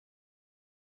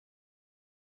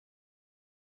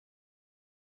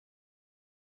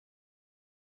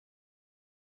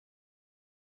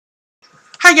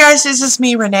Hi guys, this is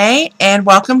me Renee and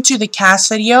welcome to the CAS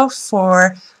video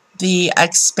for the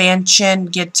expansion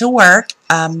Get to Work.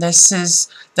 This is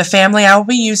the family I will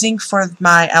be using for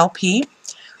my LP.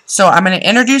 So I'm going to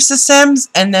introduce the Sims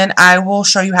and then I will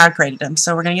show you how I created them.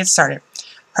 So we're going to get started.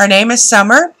 Her name is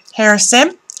Summer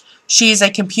Harrison. She's a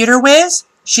computer whiz,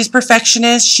 she's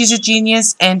perfectionist, she's a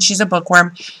genius, and she's a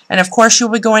bookworm. And of course she'll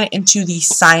be going into the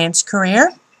science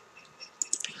career.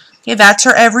 Okay, that's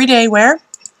her everyday wear.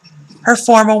 Her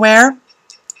formal wear,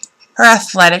 her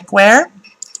athletic wear,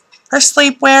 her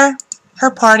sleepwear, her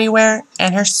party wear,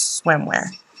 and her swimwear.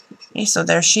 Okay, so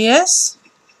there she is.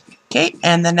 Okay,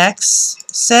 and the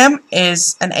next Sim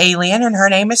is an alien, and her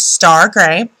name is Star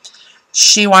Gray.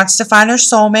 She wants to find her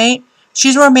soulmate.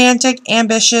 She's romantic,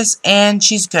 ambitious, and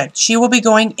she's good. She will be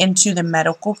going into the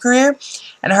medical career,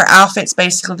 and her outfit's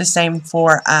basically the same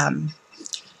for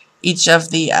each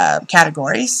of the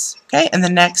categories. Okay, and the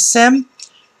next Sim,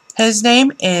 his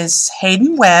name is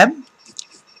Hayden Webb.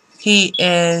 He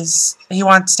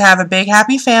wants to have a big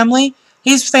happy family.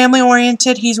 He's family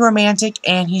oriented, he's romantic,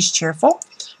 and he's cheerful.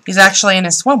 He's actually in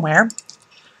his swimwear.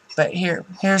 But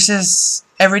here's his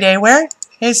everyday wear,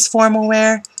 his formal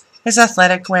wear, his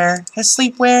athletic wear, his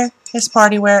sleepwear, his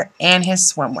party wear, and his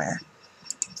swimwear.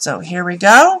 So here we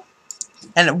go.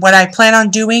 And what I plan on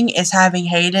doing is having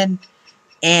Hayden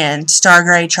and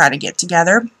Stargray try to get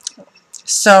together.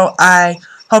 So I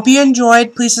hope you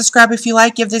enjoyed. Please subscribe if you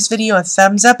like. Give this video a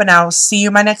thumbs up, and I will see you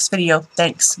in my next video.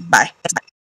 Thanks. Bye.